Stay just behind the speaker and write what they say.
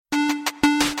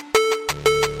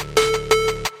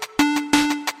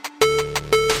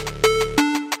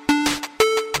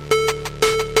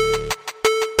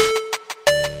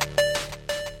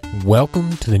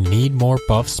Welcome to the Need More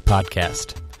Buffs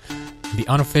podcast, the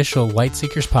unofficial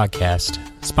Lightseekers podcast,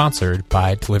 sponsored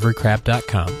by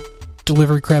deliverycrab.com.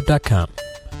 Deliverycrab.com,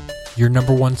 your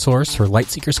number one source for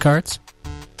Lightseekers cards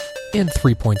and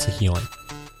 3 points of healing.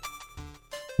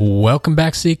 Welcome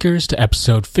back, Seekers, to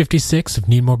episode 56 of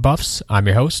Need More Buffs. I'm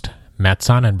your host, Matt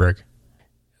Sonnenberg.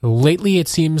 Lately, it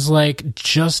seems like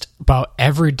just about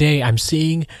every day I'm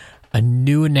seeing a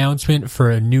new announcement for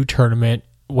a new tournament,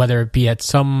 whether it be at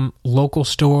some local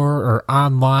store or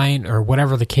online or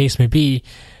whatever the case may be,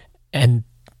 and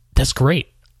that's great.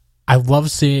 I love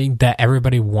seeing that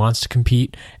everybody wants to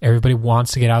compete, everybody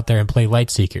wants to get out there and play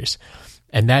Lightseekers,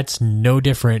 and that's no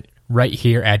different right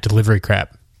here at Delivery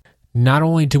Crab. Not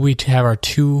only do we have our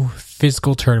two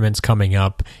physical tournaments coming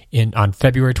up on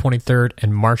February 23rd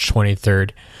and March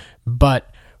 23rd, but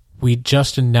we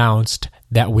just announced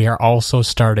that we are also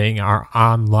starting our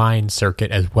online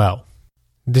circuit as well.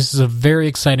 This is a very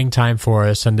exciting time for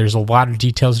us, and there's a lot of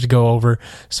details to go over,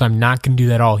 so I'm not going to do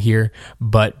that all here,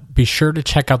 but be sure to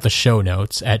check out the show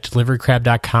notes at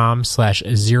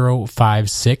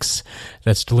deliverycrab.com/056.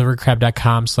 That's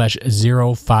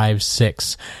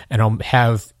deliverycrab.com/056, and I'll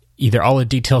have either all the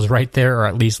details right there or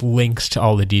at least links to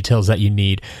all the details that you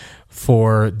need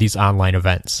for these online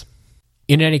events.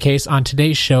 In any case, on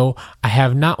today's show, I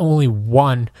have not only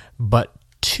one, but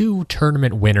two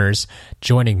tournament winners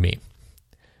joining me.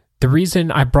 The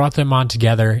reason I brought them on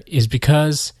together is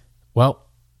because, well,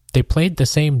 they played the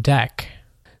same deck.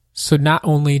 So not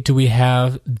only do we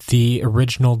have the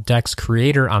original deck's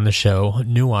creator on the show,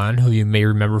 Nuon, who you may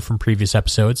remember from previous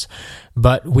episodes,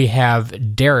 but we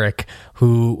have Derek,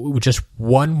 who just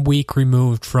 1 week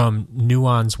removed from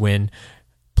Nuon's win,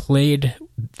 played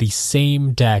the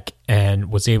same deck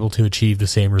and was able to achieve the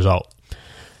same result.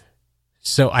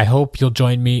 So I hope you'll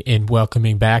join me in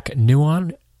welcoming back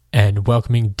Nuon and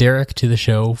welcoming Derek to the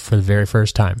show for the very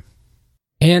first time.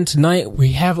 And tonight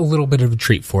we have a little bit of a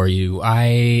treat for you.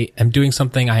 I am doing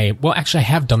something I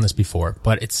have done this before,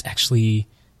 but it's actually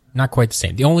not quite the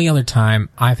same. The only other time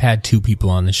I've had two people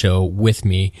on the show with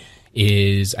me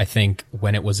is, I think,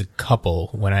 when it was a couple,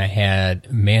 when I had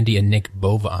Mandy and Nick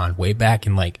Bova on way back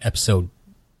in like episode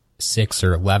 6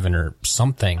 or 11 or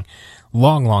something,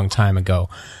 long time ago.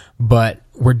 But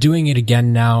we're doing it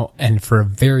again now, and for a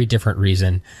very different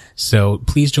reason. So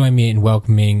please join me in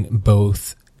welcoming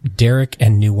both Derek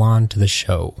and Nuon to the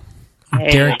show.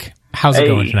 Hey. Derek, how's it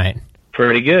going tonight?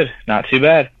 Pretty good. Not too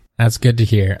bad. That's good to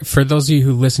hear. For those of you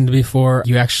who listened before,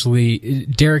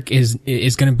 Derek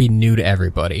is going to be new to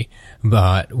everybody,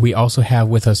 but we also have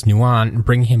with us Nuon.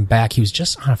 Bring him back. He was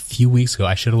just on a few weeks ago.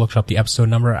 I should have looked up the episode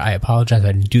number. I apologize.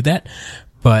 I didn't do that,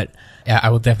 but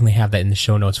I will definitely have that in the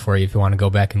show notes for you if you want to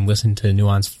go back and listen to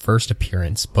Nuon's first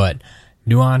appearance. But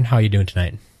Nuon, how are you doing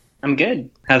tonight? I'm good.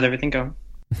 How's everything going?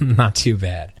 Not too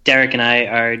bad. Derek and I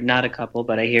are not a couple,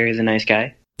 but I hear he's a nice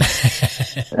guy.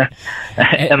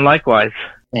 And likewise.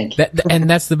 Thank you. And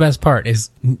that's the best part, is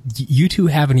you two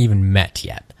haven't even met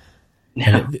yet.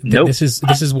 Nope. This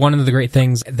is one of the great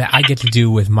things that I get to do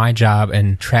with my job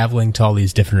and traveling to all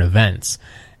these different events.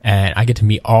 And I get to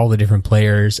meet all the different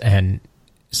players, and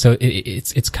so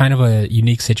it's kind of a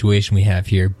unique situation we have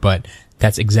here, but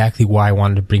that's exactly why I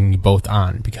wanted to bring you both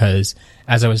on, because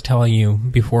as I was telling you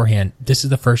beforehand, this is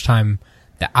the first time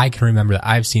that I can remember that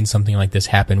I've seen something like this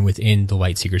happen within the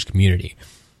Lightseekers community.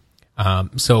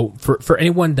 So for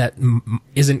anyone that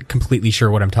isn't completely sure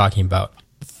what I'm talking about,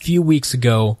 a few weeks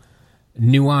ago,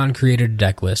 Nuon created a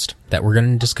deck list that we're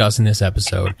going to discuss in this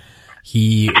episode.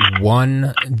 He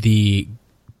won the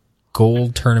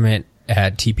gold tournament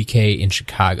at TPK in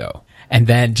Chicago. And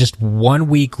then just 1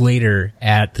 week later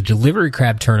at the Delivery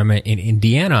Crab tournament in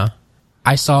Indiana,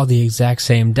 I saw the exact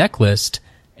same deck list,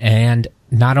 and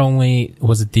not only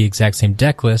was it the exact same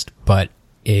deck list, but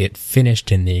it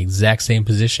finished in the exact same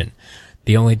position.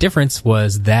 The only difference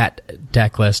was that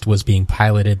deck list was being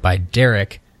piloted by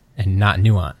Derek and not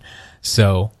Nuon.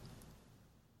 So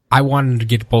I wanted to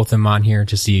get both of them on here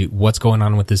to see what's going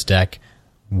on with this deck,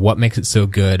 what makes it so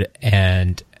good,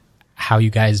 and how you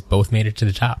guys both made it to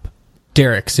the top.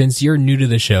 Derek, since you're new to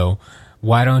the show,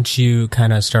 why don't you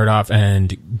kind of start off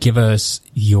and give us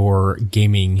your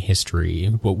gaming history?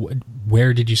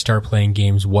 Where did you start playing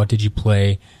games? What did you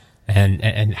play?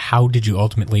 And how did you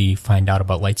ultimately find out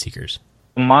about Lightseekers?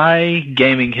 My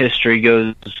gaming history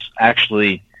goes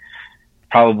actually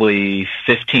probably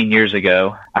 15 years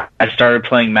ago. I started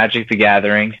playing Magic the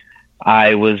Gathering.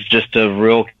 I was just a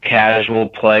real casual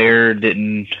player,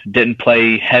 didn't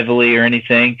play heavily or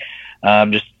anything,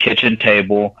 just kitchen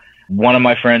table. One of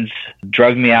my friends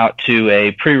drugged me out to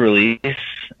a pre-release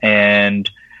and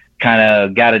kind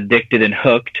of got addicted and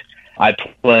hooked. I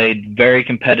played very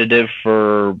competitive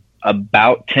for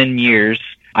about 10 years.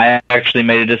 I actually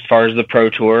made it as far as the Pro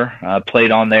Tour,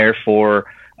 played on there for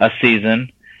a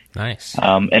season. Nice.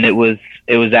 And it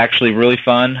was actually really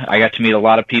fun. I got to meet a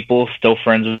lot of people, still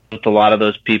friends with a lot of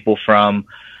those people from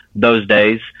those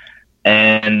days.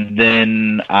 And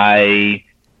then I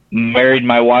married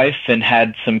my wife and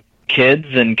had some kids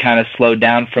and kind of slowed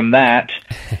down from that.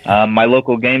 My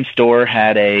local game store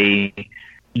had a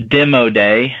demo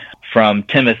day from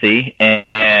Timothy,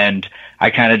 and I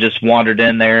kind of just wandered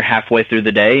in there halfway through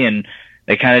the day, and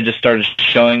they kind of just started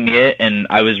showing me it, and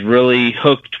I was really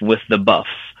hooked with the buffs.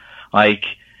 Like,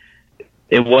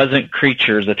 it wasn't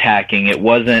creatures attacking, it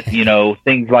wasn't,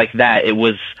 things like that. It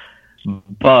was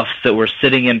buffs that were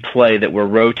sitting in play, that were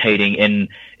rotating, and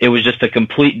it was just a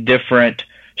complete different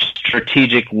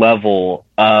strategic level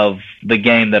of the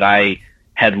game that I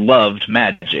had loved,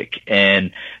 Magic.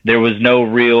 And there was no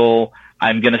real,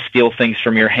 I'm going to steal things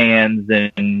from your hands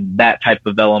and that type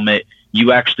of element.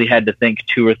 You actually had to think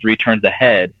 2 or 3 turns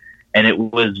ahead, and it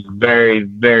was very,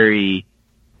 very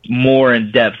more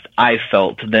in depth, I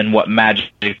felt, than what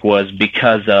Magic was,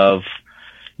 because of,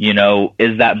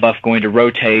 is that buff going to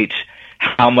rotate?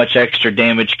 How much extra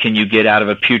damage can you get out of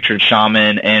a Putrid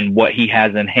Shaman and what he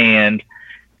has in hand?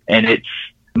 And it's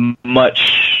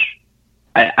much,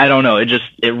 I don't know,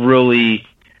 it really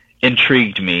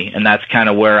intrigued me, and that's kind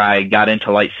of where I got into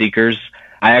Lightseekers.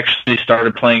 I actually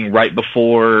started playing right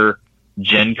before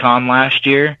Gen Con last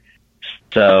year,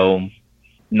 so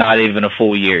not even a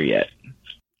full year yet.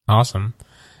 Awesome.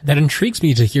 That intrigues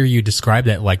me to hear you describe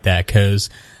that like that, because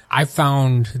I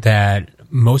found that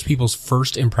most people's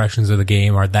first impressions of the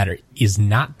game are that it is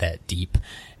not that deep,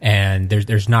 and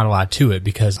there's not a lot to it,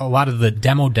 because a lot of the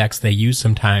demo decks they use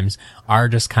sometimes are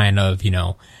just kind of,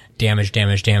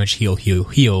 damage,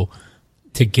 heal,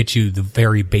 to get you the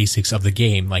very basics of the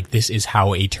game. Like, this is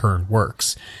how a turn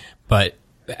works. But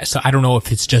so I don't know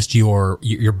if it's just your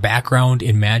background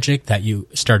in Magic that you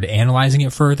started analyzing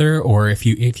it further, or if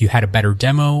you had a better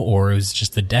demo, or it was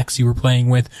just the decks you were playing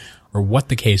with, or what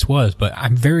the case was. But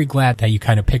I'm very glad that you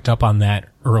kind of picked up on that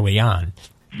early on.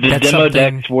 The demo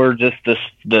decks were just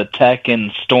the Tech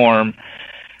and Storm.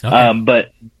 Okay.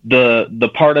 But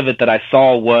the part of it that I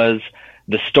saw was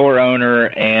the store owner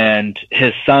and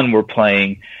his son were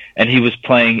playing, and he was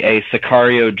playing a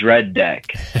Sicario Dread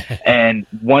deck. And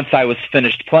once I was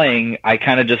finished playing, I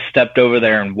kind of just stepped over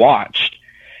there and watched.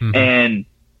 Mm-hmm. And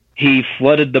he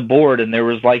flooded the board, and there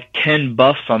was like 10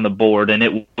 buffs on the board,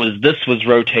 and this was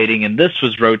rotating, and this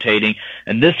was rotating,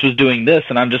 and this was doing this.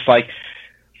 And I'm just like,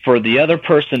 for the other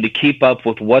person to keep up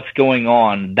with what's going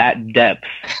on, that depth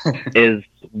is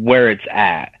where it's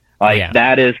at. Like,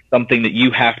 that is something that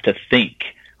you have to think.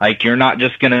 Like, you're not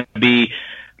just going to be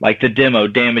like the demo,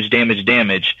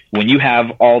 damage. When you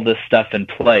have all this stuff in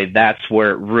play, that's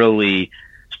where it really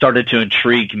started to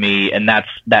intrigue me, and that's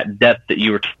that depth that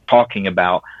you were talking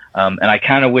about. And I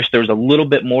kind of wish there was a little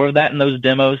bit more of that in those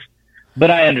demos, but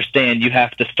I understand you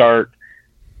have to start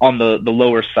on the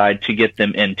lower side to get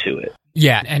them into it.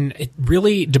 Yeah, and it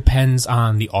really depends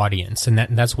on the audience, and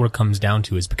that's what it comes down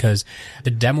to, is because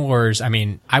the demoers, I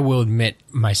mean, I will admit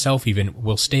myself even,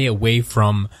 will stay away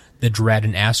from the Dread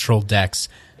and Astral decks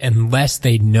unless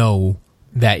they know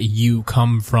that you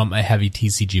come from a heavy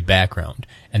TCG background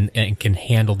and can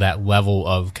handle that level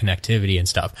of connectivity and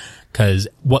stuff. Because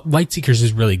what Lightseekers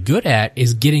is really good at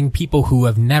is getting people who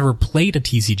have never played a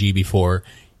TCG before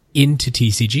into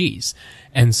TCGs.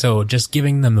 And so just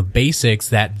giving them the basics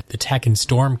that the Tech and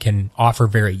Storm can offer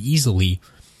very easily,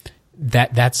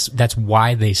 that's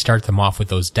why they start them off with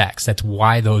those decks. That's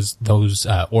why those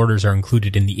orders are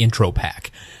included in the intro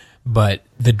pack. But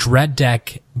the Dread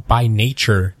deck by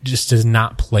nature just does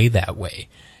not play that way.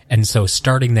 And so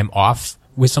starting them off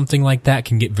with something like that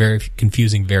can get very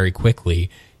confusing very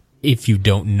quickly if you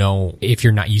don't know, if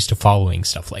you're not used to following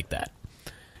stuff like that.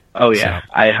 Oh yeah, so,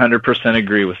 I 100%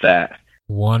 agree with that.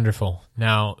 Wonderful.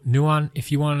 Now, Nuan,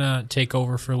 if you want to take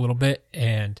over for a little bit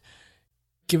and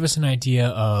give us an idea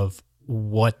of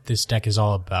what this deck is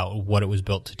all about, what it was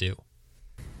built to do.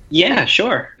 Yeah,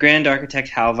 sure. Grand Architect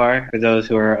Halvar, for those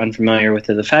who are unfamiliar with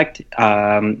his effect,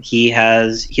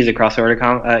 he's a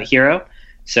cross-order hero,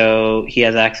 so he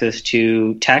has access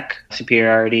to Tech,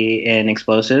 superiority in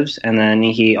explosives, and then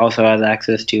he also has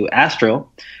access to Astral,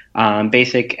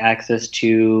 basic access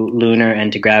to Lunar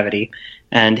and to Gravity.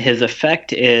 And his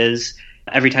effect is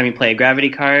every time you play a Gravity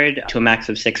card, to a max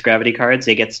of 6 Gravity cards,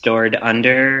 they get stored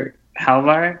under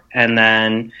Halvar, and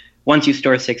then once you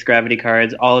store 6 Gravity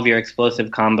cards, all of your explosive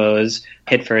combos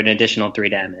hit for an additional 3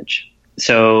 damage.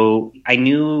 So I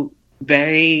knew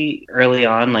very early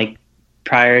on, like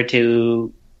prior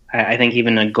to I think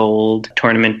even a gold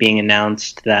tournament being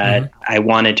announced that I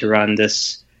wanted to run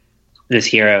this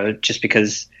hero just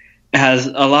because it has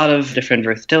a lot of different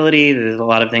versatility. There's a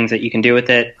lot of things that you can do with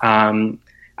it. I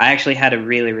actually had a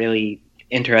really, really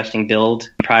interesting build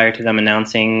prior to them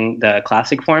announcing the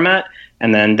classic format,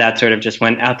 and then that sort of just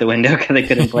went out the window because I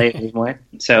couldn't play it anymore.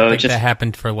 So I think that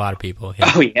happened for a lot of people.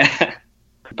 Yeah. Oh yeah.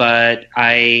 But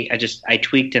I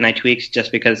tweaked and I tweaked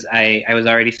just because I was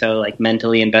already so like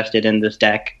mentally invested in this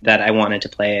deck that I wanted to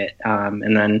play it.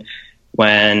 And then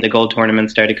when the gold tournament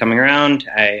started coming around,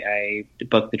 I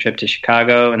booked the trip to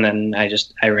Chicago, and then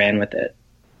I ran with it.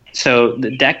 So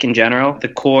the deck in general, the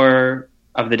core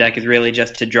of the deck is really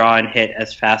just to draw and hit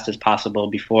as fast as possible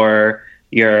before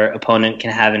your opponent can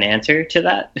have an answer to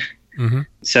that. Mm-hmm.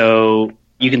 So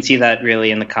you can see that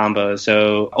really in the combos.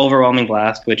 So Overwhelming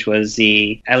Blast, which was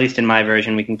at least in my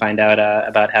version, we can find out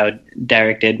about how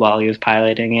Derek did while he was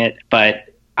piloting it. But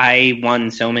I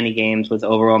won so many games with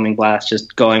Overwhelming Blast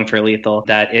just going for lethal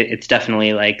that it's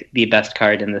definitely like the best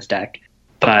card in this deck.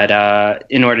 But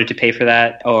in order to pay for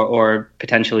that or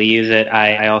potentially use it,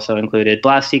 I also included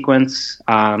Blast Sequence,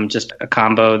 just a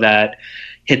combo that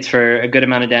hits for a good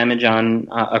amount of damage on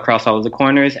across all of the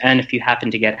corners. And if you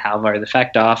happen to get Halvar's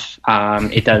effect off,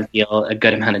 it does deal a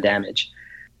good amount of damage.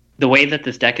 The way that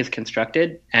this deck is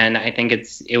constructed, and I think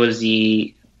it was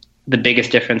the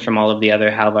biggest difference from all of the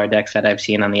other Halvar decks that I've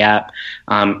seen on the app,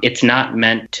 it's not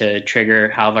meant to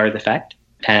trigger Halvar's effect.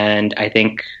 And I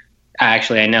think...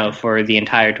 Actually, I know for the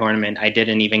entire tournament, I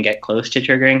didn't even get close to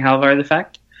triggering Halvar's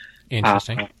effect.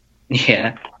 Interesting.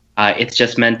 Yeah, it's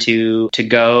just meant to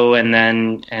go and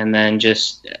then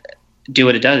just do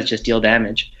what it does, just deal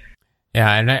damage.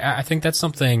 Yeah, and I think that's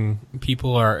something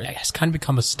it's kind of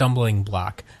become a stumbling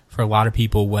block for a lot of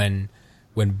people when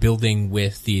building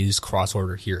with these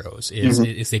cross-order heroes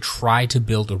is they try to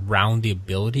build around the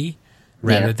ability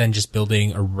rather than just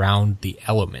building around the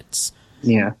elements.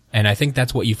 Yeah. And I think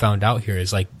that's what you found out here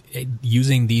is like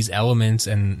using these elements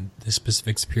and the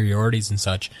specific superiorities and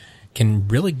such can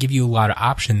really give you a lot of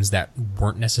options that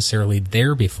weren't necessarily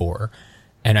there before.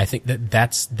 And I think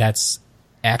that's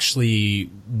actually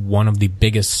one of the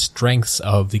biggest strengths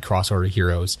of the cross-order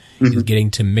heroes is getting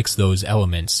to mix those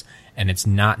elements, and it's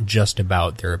not just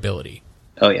about their ability.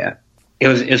 Oh yeah. It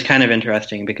was kind of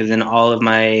interesting because in all of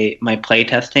my play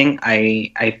testing,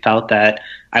 I felt that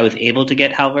I was able to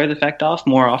get Halvar's effect off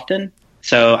more often.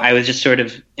 So I was just sort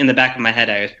of, in the back of my head,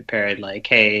 I was prepared like,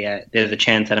 hey, there's a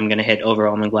chance that I'm going to hit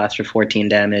Overwhelming Blast for 14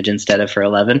 damage instead of for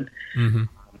 11. Mm-hmm.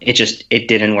 It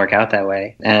didn't work out that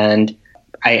way. And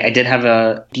I did have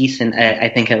a decent, I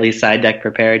think at least side deck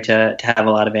prepared to have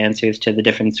a lot of answers to the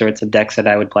different sorts of decks that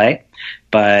I would play.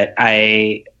 But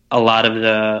a lot of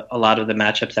the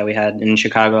matchups that we had in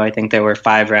Chicago, I think there were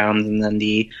 5 rounds and then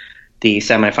the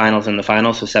semifinals and the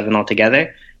finals, so 7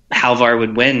 altogether. Halvar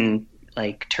would win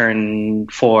like turn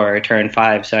 4 or turn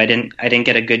 5, so I didn't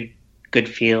get a good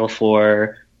feel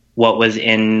for what was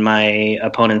in my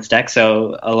opponent's deck.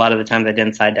 So a lot of the times I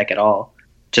didn't side deck at all,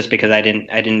 just because I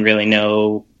didn't really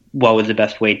know what was the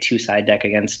best way to side deck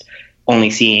against only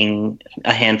seeing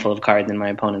a handful of cards in my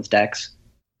opponent's decks.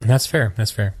 That's fair.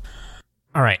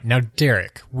 All right, now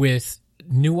Derek, with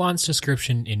nuanced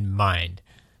description in mind,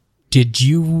 did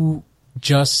you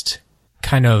just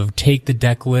kind of take the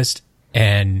deck list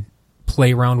and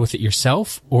play around with it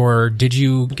yourself, or did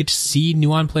you get to see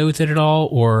Nuan play with it at all,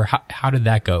 or how did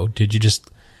that go? Did you just...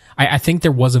 I think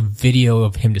there was a video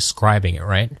of him describing it,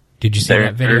 right? Did you see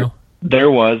that video? There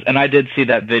was, and I did see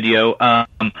that video.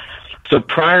 So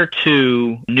prior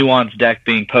to Nuan's deck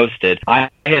being posted, I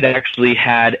had actually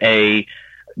had a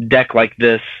deck like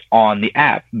this on the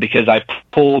app because I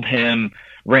pulled him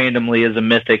randomly as a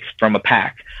mythic from a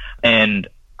pack, and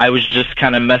I was just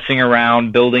kind of messing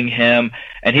around building him,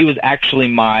 and he was actually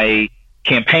my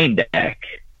campaign deck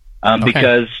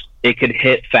because it could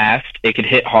hit fast, it could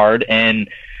hit hard, and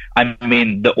I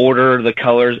mean the order, the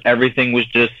colors, everything was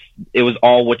just, it was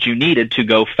all what you needed to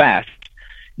go fast.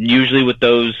 Usually with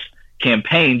those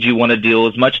campaigns, you want to deal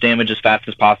as much damage as fast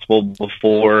as possible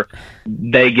before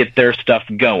they get their stuff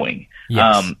going.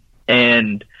 Yes.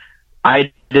 And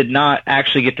I did not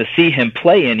actually get to see him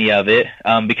play any of it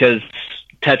because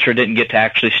Tetra didn't get to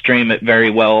actually stream it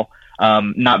very well.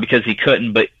 Not because he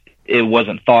couldn't, but it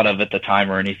wasn't thought of at the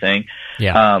time or anything.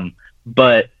 Yeah.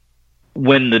 But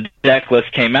when the deck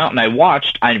list came out and I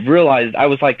watched, I realized I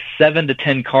was like 7 to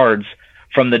 10 cards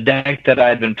from the deck that I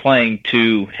had been playing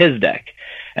to his deck.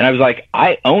 And I was like,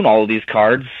 I own all of these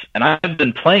cards, and I've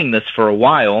been playing this for a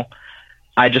while.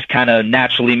 I just kind of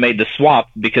naturally made the swap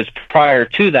because prior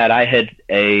to that, I had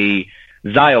a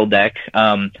Xyle deck.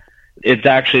 It's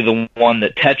actually the one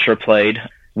that Tetra played.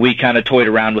 we kind of toyed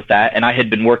around with that, and I had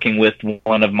been working with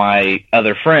one of my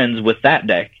other friends with that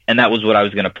deck, and that was what I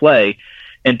was going to play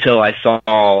until I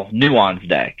saw Nuon's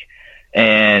deck.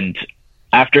 And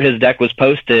after his deck was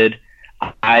posted,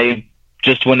 I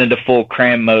just went into full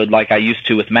cram mode like I used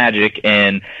to with Magic,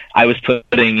 and I was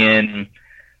putting in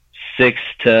 6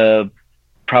 to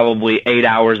probably 8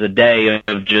 hours a day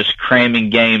of just cramming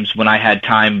games when I had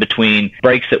time between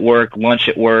breaks at work, lunch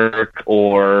at work,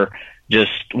 or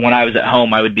just when I was at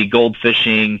home. I would be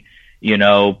goldfishing,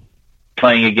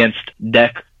 playing against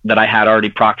deck that I had already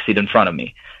proxied in front of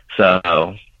me. So,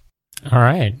 all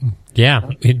right. Yeah,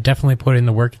 you definitely put in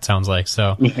the work, it sounds like.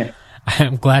 So Yeah.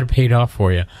 I'm glad it paid off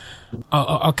for you.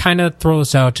 I'll kind of throw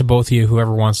this out to both of you,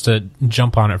 whoever wants to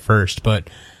jump on it first. But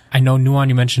I know, Nuon,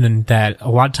 you mentioned that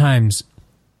a lot of times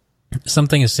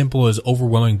something as simple as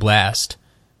Overwhelming Blast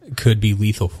could be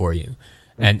lethal for you.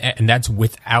 And that's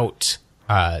without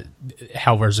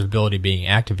Halvar's ability being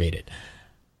activated.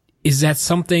 Is that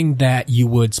something that you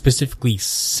would specifically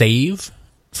save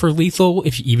for lethal,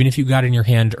 even if you got in your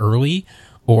hand early?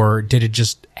 Or did it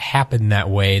just happen that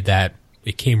way, that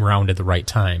it came around at the right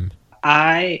time?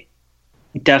 I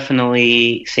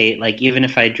definitely say, even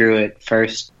if I drew it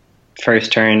first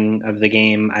turn of the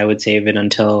game, I would save it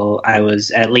until I was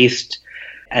at least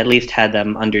had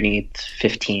them underneath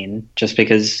 15, just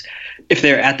because if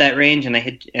they're at that range and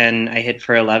I hit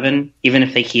for 11, even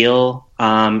if they heal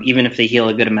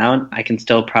a good amount, I can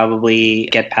still probably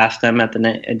get past them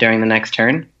during the next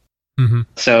turn. Mm-hmm.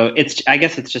 So I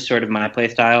guess it's just sort of my play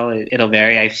style. It'll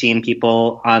vary. I've seen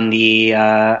people on the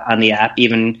app,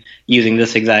 even using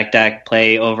this exact deck,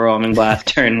 play Overwhelming Blast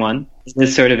turn 1.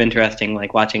 It's sort of interesting,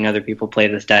 watching other people play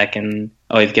this deck, and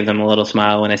always give them a little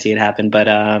smile when I see it happen. But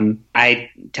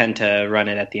I tend to run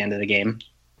it at the end of the game.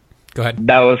 Go ahead.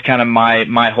 That was kind of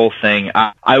my whole thing.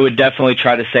 I would definitely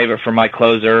try to save it for my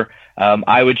closer.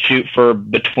 I would shoot for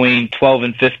between 12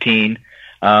 and 15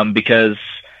 because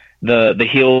the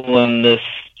heal in this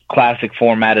classic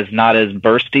format is not as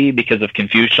bursty because of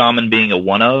Confused Shaman being a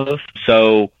 1-of.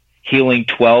 So healing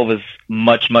 12 is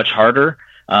much, much harder.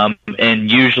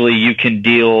 And usually you can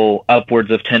deal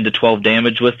upwards of 10 to 12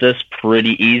 damage with this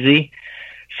pretty easy.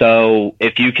 So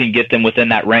if you can get them within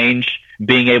that range,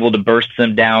 being able to burst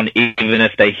them down even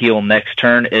if they heal next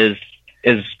turn is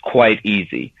quite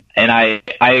easy. And I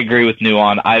agree with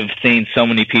Nuon. I've seen so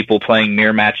many people playing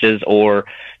mirror matches or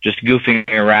just goofing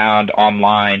around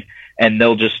online, and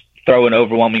they'll just throw an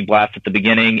Overwhelming Blast at the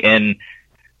beginning. And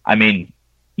I mean,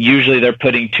 usually they're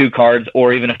putting 2 cards,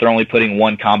 or even if they're only putting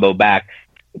 1 combo back,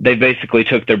 they basically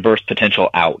took their burst potential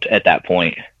out at that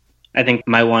point. I think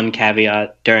my one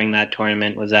caveat during that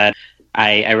tournament was that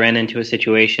I ran into a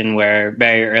situation where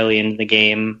very early into the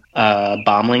game,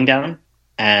 bombling down,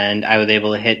 and I was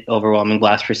able to hit Overwhelming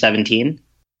Blast for 17.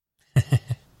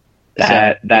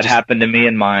 That happened to me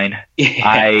and mine. Yeah,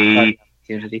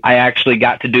 I actually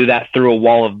got to do that through a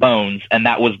wall of bones, and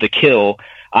that was the kill.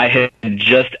 I had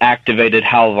just activated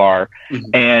Halvar,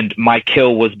 and my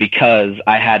kill was because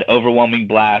I had Overwhelming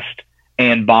Blast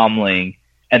and Bombling,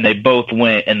 and they both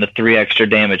went, and the 3 extra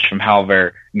damage from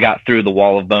Halvar got through the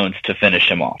wall of bones to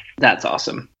finish him off. That's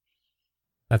awesome.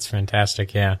 That's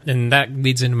fantastic, yeah. And that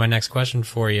leads into my next question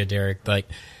for you, Derek.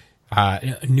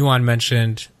 Nuon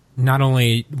mentioned not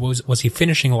only was he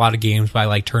finishing a lot of games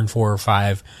by turn 4 or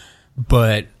 5,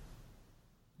 but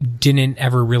didn't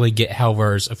ever really get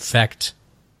Halvar's effect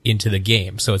into the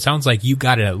game. So it sounds like you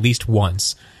got it at least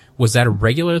once. Was that a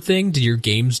regular thing? Did your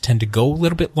games tend to go a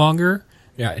little bit longer?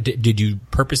 Did you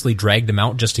purposely drag them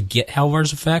out just to get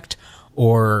Halvar's effect?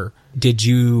 Or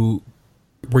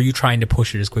were you trying to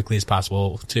push it as quickly as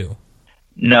possible too?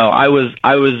 No, I was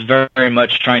very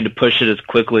much trying to push it as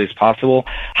quickly as possible.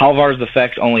 Halvar's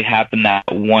effect only happened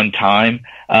that one time.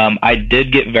 I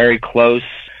did get very close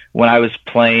when I was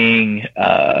playing,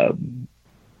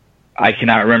 I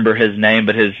cannot remember his name,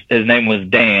 but his name was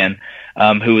Dan,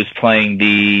 who was playing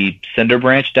the Cinder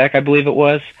Branch deck, I believe it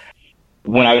was.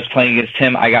 When I was playing against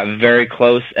him, I got very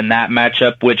close in that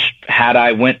matchup, which had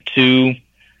I went to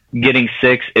getting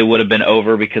 6, it would have been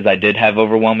over because I did have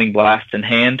Overwhelming Blast in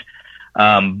hand.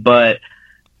 But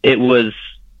it was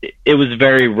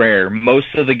very rare.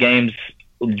 Most of the games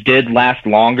did last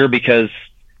longer because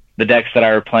the decks that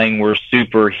I were playing were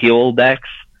super heal decks.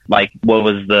 Like what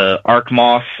was the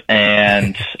Arcmoss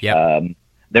and yep.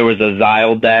 There was a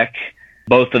Xyle deck.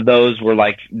 Both of those were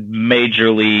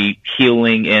majorly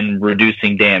healing and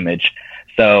reducing damage.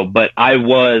 So, but I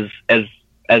was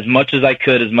as much as I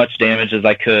could, as much damage as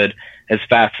I could, as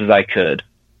fast as I could.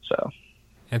 So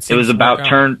it was about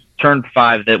turn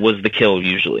 5 that was the kill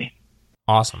usually.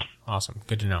 Awesome.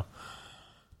 Good to know.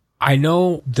 I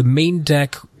know the main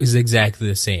deck is exactly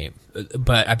the same,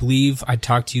 but I believe I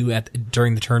talked to you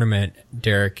during the tournament,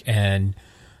 Derek, and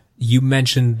you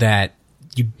mentioned that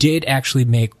you did actually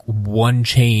make one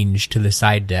change to the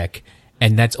side deck,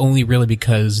 and that's only really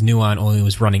because Nuon only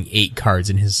was running 8 cards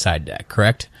in his side deck,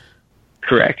 correct?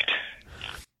 Correct.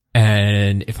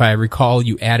 And if I recall,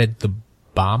 you added the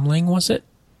Bombling, was it?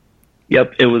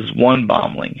 Yep, it was 1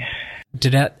 Bombling.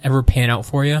 Did that ever pan out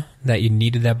for you, that you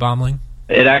needed that Bombling?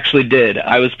 It actually did.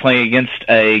 I was playing against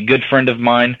a good friend of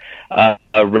mine,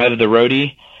 Rev the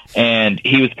Roadie, and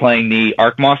he was playing the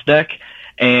Arkmoss deck,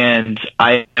 and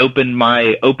I opened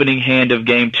my opening hand of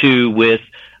game 2 with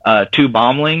 2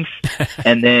 Bomblings,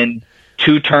 and then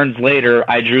 2 turns later,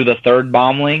 I drew the 3rd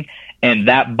Bombling, and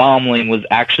that Bombling was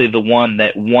actually the one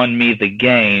that won me the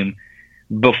game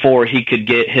before he could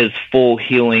get his full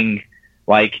healing,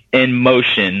 like, in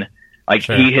motion. Like,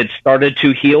 sure. He had started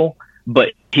to heal,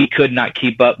 but he could not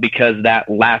keep up because that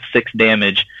last 6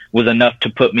 damage was enough to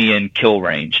put me in kill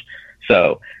range.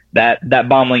 So that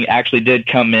Bombling actually did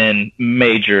come in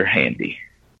major handy.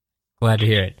 Glad to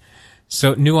hear it.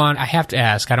 So, Nuon, I have to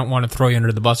ask, I don't want to throw you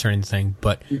under the bus or anything,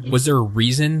 but was there a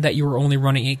reason that you were only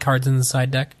running 8 cards in the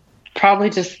side deck? Probably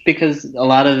just because a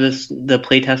lot of the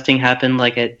playtesting happened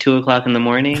like at 2 o'clock in the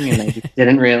morning, and I just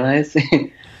didn't realize.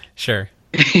 Sure.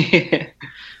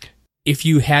 If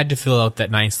you had to fill out that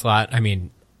 9th slot, I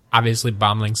mean, obviously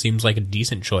Bombling seems like a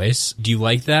decent choice. Do you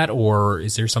like that, or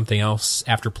is there something else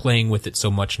after playing with it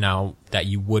so much now that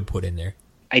you would put in there?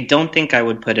 I don't think I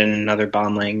would put in another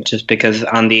Bombling, just because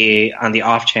on the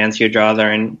off chance your draws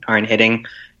aren't hitting,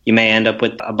 you may end up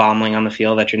with a Bombling on the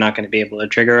field that you're not going to be able to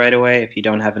trigger right away if you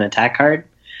don't have an attack card.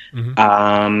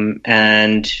 Mm-hmm.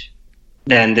 And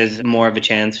then there's more of a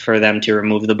chance for them to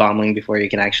remove the Bombling before you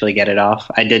can actually get it off.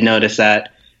 I did notice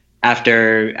that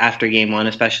after game 1,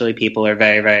 especially, people are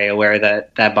very, very aware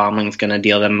that Bombling is going to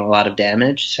deal them a lot of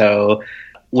damage. So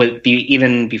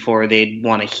even before they'd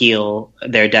want to heal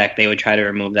their deck, they would try to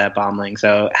remove that Bombling.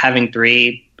 So having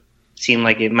 3 seemed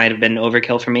like it might have been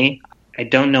overkill for me. I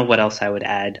don't know what else I would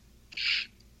add.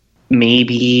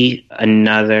 Maybe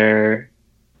another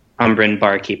Umbran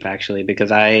Barkeep, actually,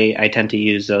 because I tend to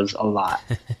use those a lot.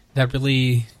 That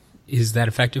really is that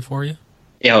effective for you?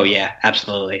 Oh, yeah,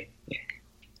 absolutely.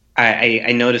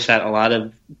 I noticed that a lot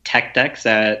of tech decks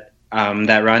that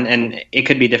run, and it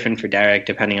could be different for Derek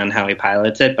depending on how he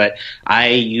pilots it, but I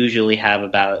usually have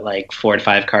about like 4 to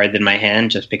 5 cards in my hand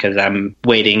just because I'm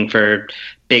waiting for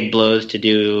big blows to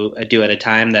do at a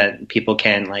time that people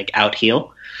can like out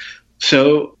heal.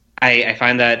 So I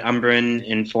find that Umbran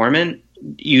Informant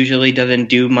usually doesn't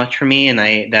do much for me, and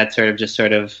that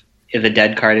sort of is a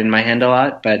dead card in my hand a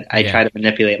lot, but I try to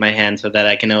manipulate my hand so that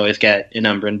I can always get an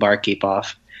Umbran Barkeep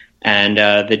off. And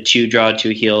the 2 draw 2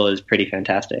 heal is pretty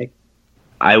fantastic.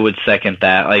 I would second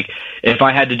that. Like, if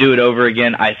I had to do it over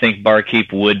again, I think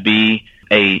Barkeep would be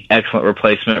a excellent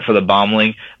replacement for the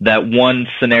Bombling. That one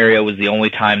scenario was the only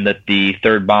time that the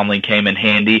 3rd Bombling came in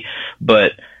handy,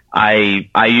 but I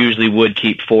usually would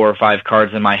keep 4 or 5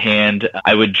 cards in my hand.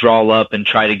 I would draw up and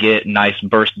try to get nice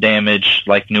burst damage,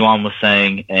 like Nuon was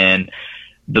saying, and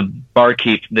the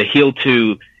Barkeep, the heal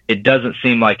 2, it doesn't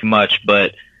seem like much,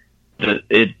 but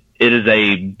it is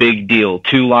a big deal.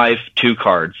 2 life, 2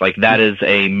 cards. Like, that is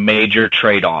a major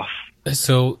trade-off.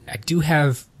 So I do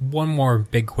have one more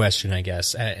big question, I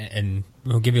guess, and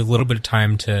we'll give you a little bit of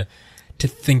time to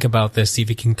think about this, see if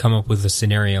you can come up with a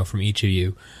scenario from each of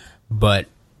you. But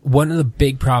one of the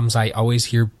big problems I always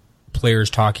hear players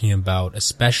talking about,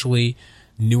 especially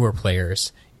newer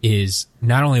players, is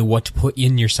not only what to put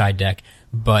in your side deck,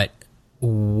 but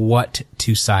what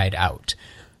to side out.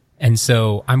 And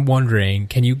so I'm wondering,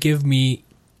 can you give me,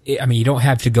 I mean, you don't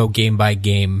have to go game by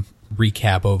game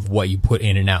recap of what you put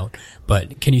in and out,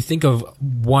 but can you think of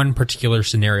one particular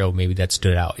scenario maybe that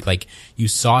stood out? Like, you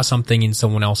saw something in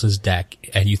someone else's deck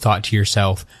and you thought to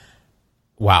yourself,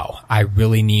 wow, I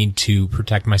really need to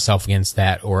protect myself against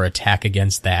that or attack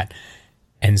against that.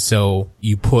 And so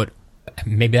you put,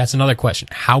 maybe that's another question.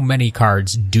 How many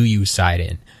cards do you side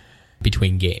in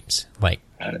between games? Like,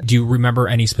 do you remember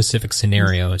any specific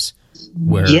scenarios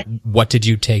where what did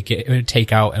you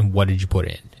take out and what did you put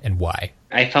in and why?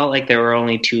 I felt like there were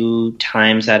only 2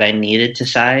 times that I needed to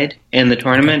side in the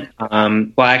tournament.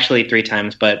 Okay. Well, actually 3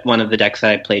 times, but one of the decks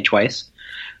I played twice.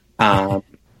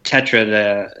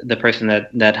 Tetra, the person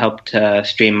that helped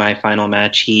stream my final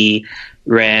match, he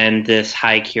ran this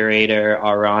High Curator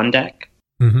Auron deck.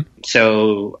 Mm-hmm.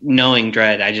 So knowing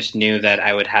Dread, I just knew that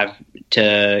I would have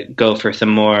to go for some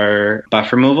more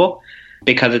buff removal.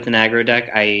 Because it's an aggro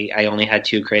deck, I only had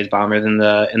 2 Crazed Bombers in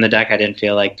the deck. I didn't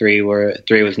feel like 3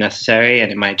 was necessary,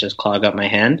 and it might just clog up my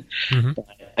hand. Mm-hmm. But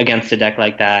against a deck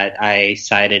like that, I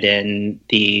sided in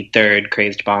the 3rd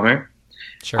Crazed Bomber.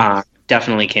 Sure.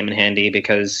 Definitely came in handy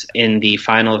because in the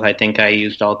finals, I think I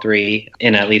used all 3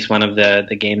 in at least one of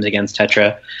the games against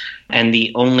Tetra. And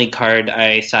the only card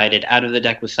I sided out of the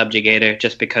deck was Subjugator,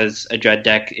 just because a Dread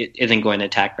deck isn't going to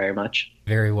attack very much.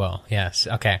 Very well, yes.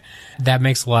 Okay. That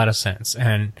makes a lot of sense.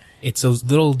 And it's those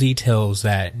little details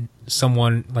that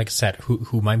someone, like I said,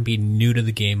 who might be new to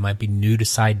the game, might be new to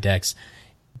side decks,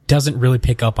 doesn't really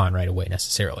pick up on right away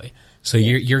necessarily. So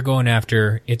you're going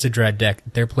after, it's a Dread deck,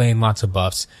 they're playing lots of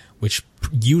buffs, which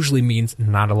usually means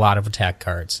not a lot of attack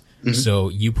cards. Mm-hmm. So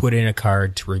you put in a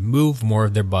card to remove more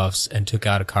of their buffs and took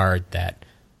out a card that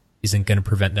isn't going to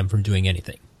prevent them from doing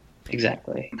anything.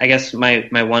 Exactly. I guess my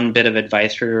one bit of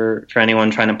advice for anyone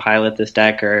trying to pilot this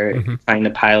deck or trying to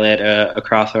pilot a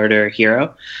cross-order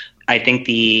hero, I think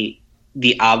the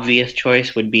obvious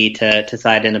choice would be to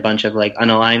side in a bunch of like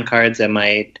unaligned cards that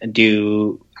might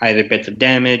do either bits of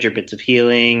damage or bits of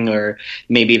healing or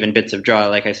maybe even bits of draw.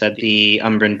 Like I said, the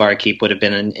Umbran Barkeep would have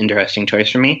been an interesting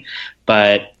choice for me.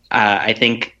 But I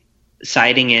think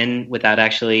siding in without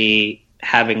actually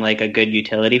having like a good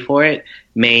utility for it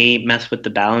may mess with the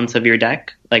balance of your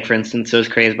deck. Like for instance, those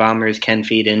Crazed Bombers can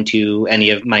feed into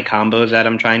any of my combos that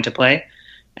I'm trying to play.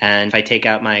 And if I take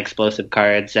out my explosive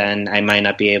cards, then I might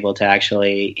not be able to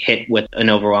actually hit with an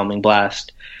overwhelming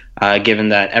blast. Given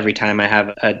that every time I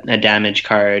have a damage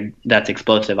card that's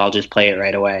explosive, I'll just play it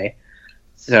right away.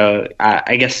 So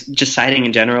I guess just siding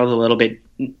in general is a little bit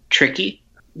tricky.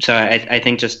 So I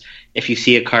think just if you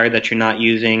see a card that you're not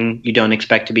using, you don't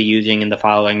expect to be using in the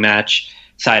following match,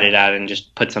 side it out and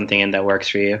just put something in that works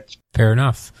for you. Fair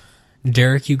enough.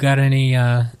 Derek, you got any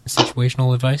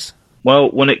situational advice? Well,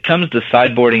 when it comes to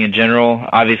sideboarding in general,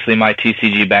 obviously my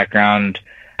TCG background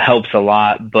helps a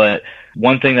lot, but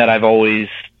one thing that I've always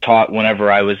taught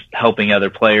whenever I was helping other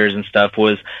players and stuff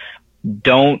was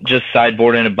don't just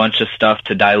sideboard in a bunch of stuff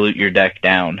to dilute your deck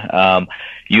down.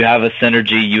 You have a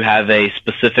synergy, you have a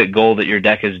specific goal that your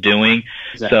deck is doing.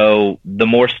 Exactly. So the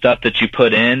more stuff that you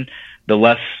put in, the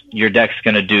less your deck's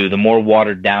going to do, the more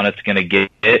watered down it's going to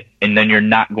get, and then you're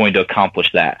not going to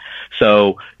accomplish that.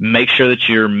 So make sure that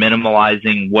you're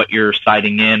minimalizing what you're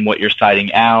siding in, what you're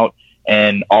siding out,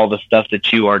 and all the stuff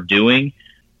that you are doing.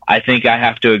 I think I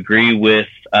have to agree with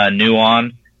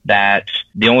Nuon that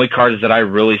the only cards that I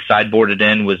really sideboarded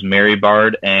in was Mary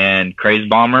Bard and Crazed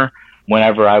Bomber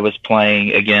whenever I was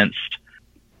playing against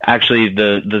actually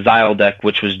the Xyle deck,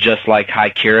 which was just like High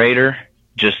Curator,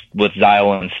 just with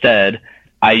Xyle instead.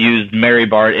 I used Mary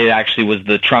Bard. It actually was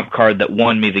the trump card that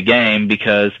won me the game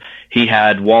because he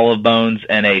had Wall of Bones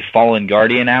and a Fallen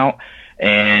Guardian out.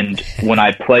 And when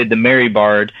I played the Mary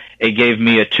Bard, it gave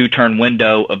me a 2-turn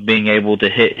window of being able to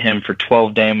hit him for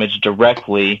 12 damage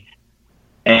directly,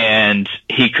 and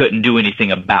he couldn't do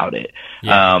anything about it.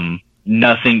 Yeah.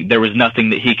 There was nothing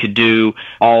that he could do.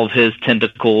 All of his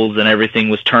tentacles and everything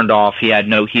was turned off. He had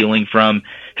no healing from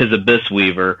his Abyss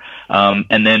Weaver.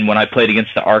 And then when I played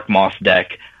against the Arcmoss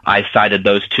deck, I sided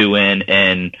those two in,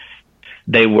 and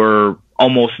they were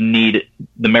almost needed.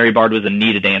 The Mary Bard was a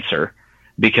needed answer,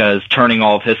 because turning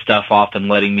all of his stuff off and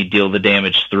letting me deal the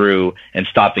damage through and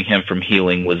stopping him from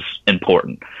healing was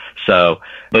important. So,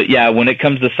 but yeah, when it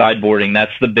comes to sideboarding,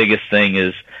 that's the biggest thing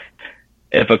is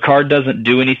if a card doesn't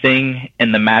do anything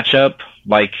in the matchup,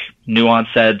 like Nuance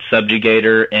said,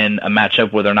 Subjugator in a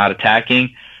matchup where they're not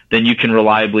attacking, then you can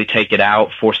reliably take it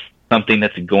out for something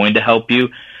that's going to help you.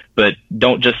 But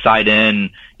don't just side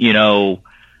in,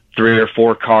 3 or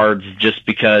 4 cards just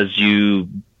because you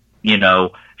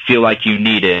feel like you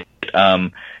need it.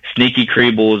 Sneaky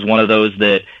Creeble is one of those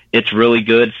that it's really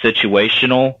good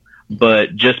situational,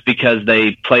 but just because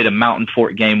they played a Mountain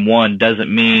Fort game 1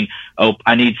 doesn't mean,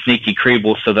 I need Sneaky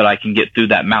Creeble so that I can get through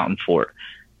that Mountain Fort,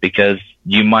 because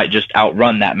you might just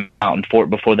outrun that Mountain Fort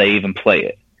before they even play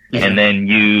it. Mm-hmm. And then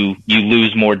you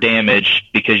lose more damage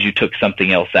because you took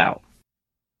something else out.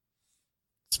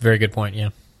 It's a very good point, yeah.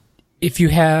 If you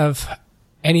have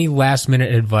any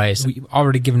last-minute advice, we've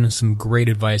already given some great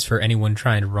advice for anyone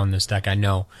trying to run this deck, I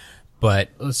know. But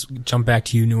let's jump back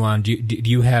to you, Nuon. Do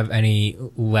you have any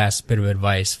last bit of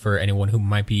advice for anyone who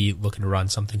might be looking to run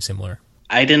something similar?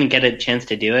 I didn't get a chance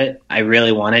to do it. I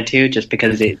really wanted to, just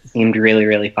because it seemed really,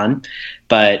 really fun.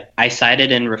 But I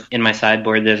sided in my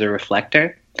sideboard, there's a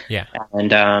Reflector. Yeah.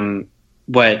 And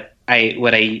what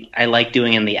I like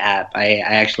doing in the app, I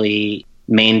actually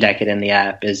main deck it in the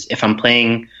app, is if I'm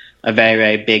playing a very,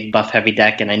 very big buff-heavy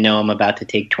deck and I know I'm about to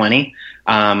take 20,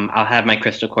 I'll have my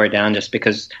crystal core down just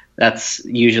because that's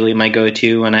usually my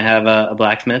go-to when I have a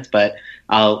blacksmith, but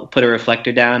I'll put a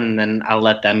reflector down and then I'll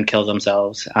let them kill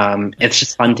themselves. It's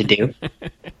just fun to do.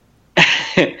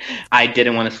 I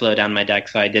didn't want to slow down my deck,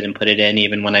 so I didn't put it in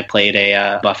even when I played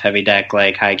a buff-heavy deck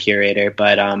like High Curator,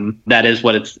 but that is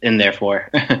what it's in there for.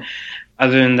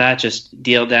 Other than that, just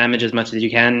deal damage as much as you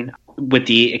can. With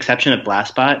the exception of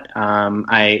Blastbot,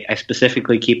 I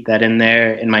specifically keep that in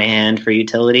there in my hand for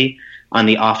utility on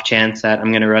the off chance that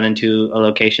I'm going to run into a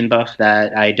location buff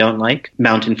that I don't like.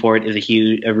 Mountain Fort is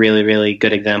a really, really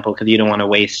good example because you don't want to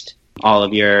waste all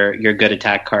of your good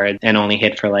attack cards and only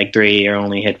hit for like 3 or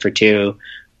only hit for 2. You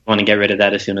want to get rid of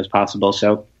that as soon as possible.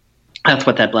 So that's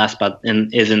what that Blastbot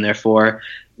is in there for.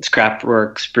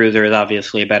 Scrapworks Bruiser is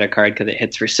obviously a better card because it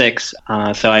hits for 6.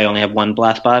 So I only have 1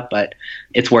 Blastbot, but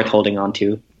it's worth holding on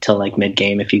to till like mid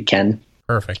game if you can.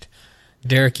 Perfect.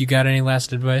 Derek, you got any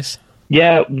last advice?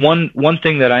 Yeah, one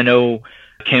thing that I know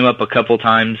came up a couple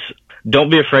times, don't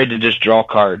be afraid to just draw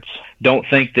cards. Don't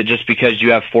think that just because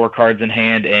you have 4 cards in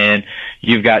hand and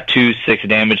you've got 2 6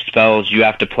 damage spells, you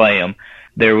have to play them.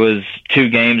 There was 2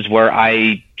 games where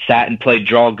I sat and played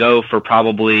Draw Go for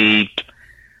probably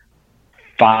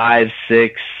 5,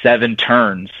 6, 7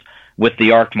 turns with the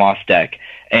Arcmoss deck.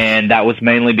 And that was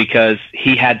mainly because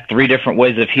he had 3 different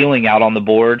ways of healing out on the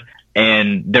board,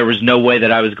 and there was no way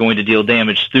that I was going to deal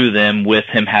damage through them with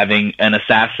him having an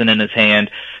assassin in his hand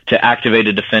to activate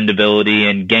a defend ability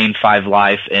and gain 5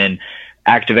 life and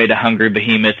activate a hungry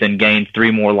behemoth and gain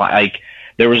 3 more life. Like,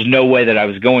 there was no way that I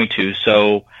was going to.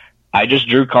 So I just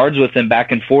drew cards with him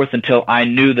back and forth until I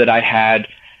knew that I had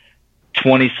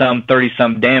 20-some,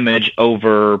 30-some damage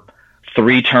over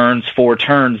 3 turns, 4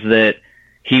 turns that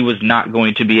he was not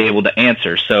going to be able to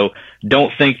answer. So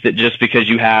don't think that just because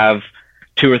you have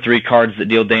 2 or 3 cards that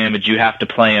deal damage, you have to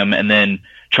play them and then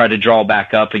try to draw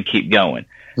back up and keep going.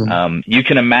 Mm-hmm. You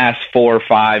can amass 4,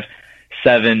 5,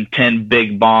 7, 10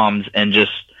 big bombs and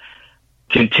just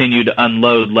continue to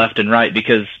unload left and right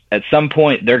because at some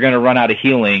point they're going to run out of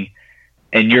healing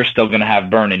and you're still going to have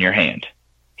burn in your hand.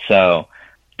 So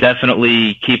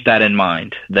definitely keep that in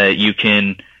mind, that you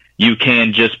can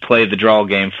just play the draw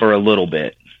game for a little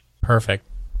bit. Perfect.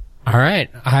 All right.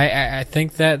 I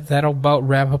think that'll about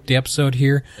wrap up the episode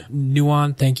here.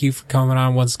 Nuon, thank you for coming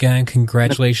on once again.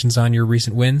 Congratulations on your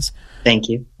recent wins. Thank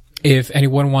you. If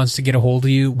anyone wants to get a hold of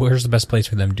you, where's the best place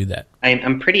for them to do that?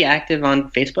 I'm pretty active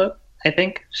on Facebook, I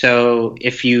think. So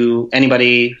if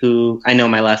anybody who, I know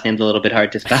my last name's a little bit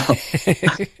hard to spell.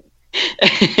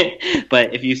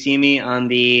 But if you see me on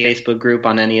the Facebook group,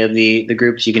 on any of the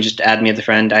groups, you can just add me as a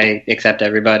friend. I accept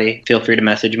everybody. Feel free to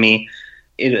message me.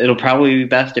 It'll probably be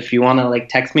best if you want to like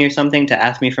text me or something to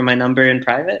ask me for my number in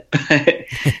private.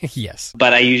 Yes.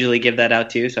 But I usually give that out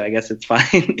too, so I guess it's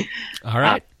fine. All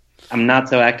right. I'm not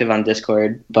so active on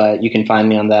Discord, but you can find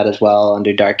me on that as well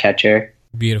under darkcatcher.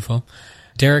 Beautiful.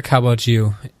 Derek, how about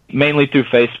you? Mainly through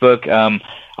Facebook.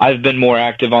 I've been more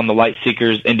active on the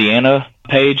Lightseekers Indiana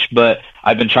page, but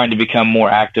I've been trying to become more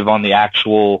active on the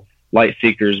actual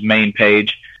Lightseekers main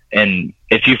page. And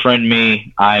if you friend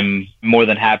me, I'm more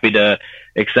than happy to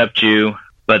accept you.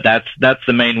 But that's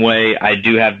the main way. I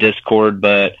do have Discord,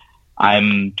 but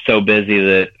I'm so busy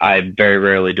that I very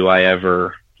rarely do I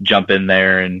ever jump in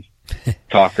there and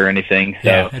talk or anything. So,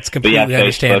 yeah, it's completely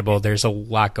understandable. There's a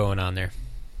lot going on there.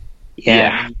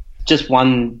 Yeah. Just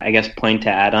one, I guess, point to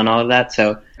add on all of that.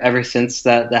 So ever since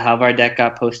the Halvar deck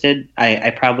got posted,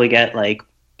 I probably get like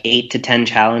 8 to 10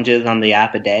 challenges on the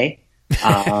app a day.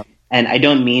 And I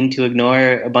don't mean to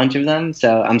ignore a bunch of them.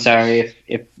 So I'm sorry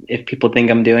if people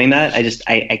think I'm doing that.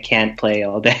 I can't play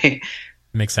all day.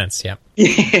 Makes sense. Yeah.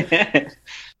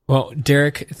 Well,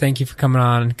 Derek, thank you for coming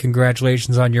on.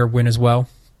 Congratulations on your win as well.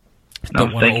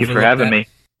 Thank you for having me.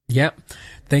 Yep.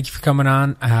 Thank you for coming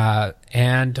on.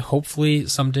 And hopefully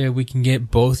someday we can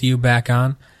get both of you back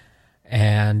on.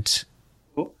 And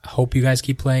hope you guys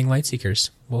keep playing Lightseekers.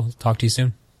 We'll talk to you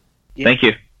soon. Yeah. Thank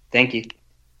you. Thank you.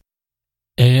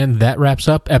 And that wraps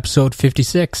up episode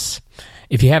 56.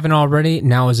 If you haven't already,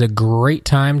 now is a great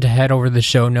time to head over to the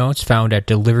show notes found at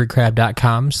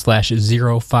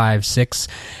deliverycrab.com/056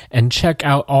 and check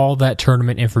out all that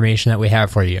tournament information that we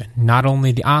have for you. Not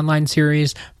only the online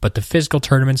series, but the physical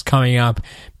tournaments coming up.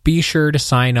 Be sure to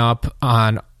sign up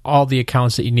on all the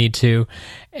accounts that you need to,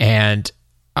 and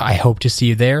I hope to see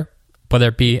you there, whether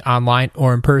it be online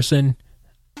or in person.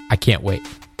 I can't wait.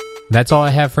 That's all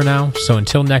I have for now, so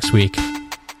until next week,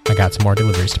 I got some more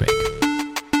deliveries to make.